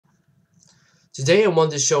Today I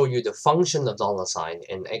want to show you the function of $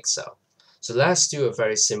 in Excel. So let's do a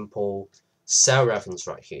very simple cell reference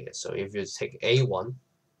right here. So if you take A1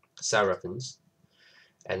 cell reference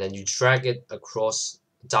and then you drag it across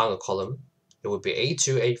down a column, it would be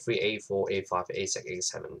A2, A3, A4, A5, A6,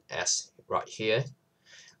 A7, S right here.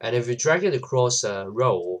 And if you drag it across a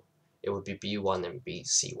row, it would be B1 and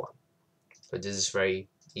BC1. So this is very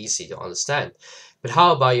easy to understand. But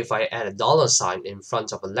how about if I add a $ in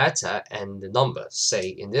front of a letter and the number? Say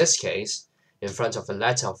in this case, in front of a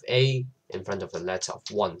letter of A, in front of a letter of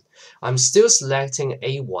 1. I'm still selecting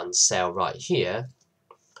A1 cell right here.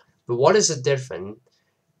 But what is the difference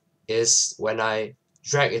is when I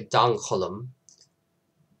drag it down a column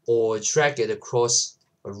or drag it across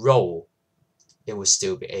a row, it will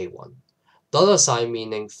still be A1. $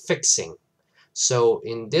 meaning fixing. So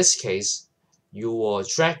in this case, you are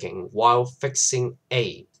dragging while fixing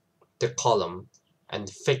A, the column, and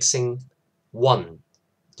fixing 1,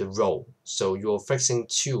 the row. So you're fixing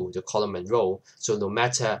 2, the column and row. So no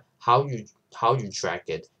matter how you drag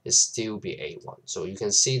it, it still be A1. So you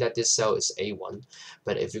can see that this cell is A1,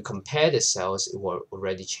 but if you compare the cells, it will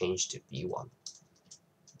already change to B1.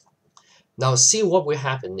 Now see what will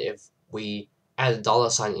happen if we add a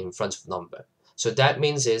 $ in front of number. So that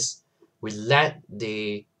means is we let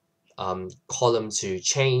the column to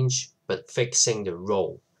change, but fixing the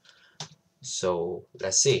row. So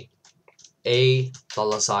let's see, A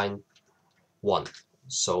 $1.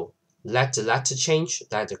 So let the letter change,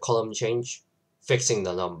 let the column change, fixing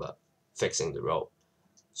the number, fixing the row.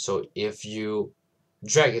 So if you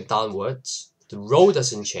drag it downwards, the row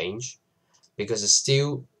doesn't change because it's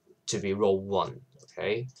still to be row 1,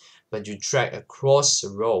 okay? But you drag across the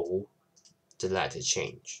row, the letter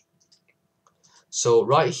change. So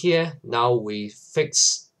right here, now we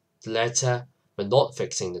fix the letter, but not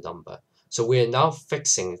fixing the number. So we are now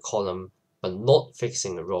fixing a column, but not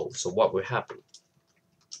fixing a row. So what will happen?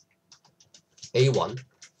 A1,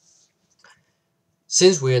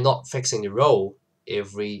 since we are not fixing the row,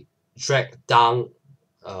 if we drag down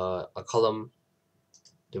a column,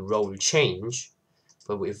 the row will change.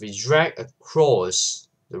 But if we drag across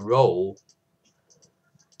the row,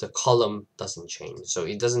 the column doesn't change. So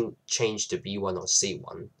it doesn't change to B1 or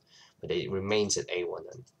C1, but it remains at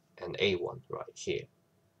A1 and A1 right here.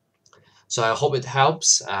 So I hope it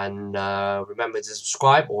helps, and remember to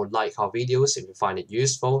subscribe or like our videos if you find it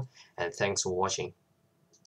useful, and thanks for watching.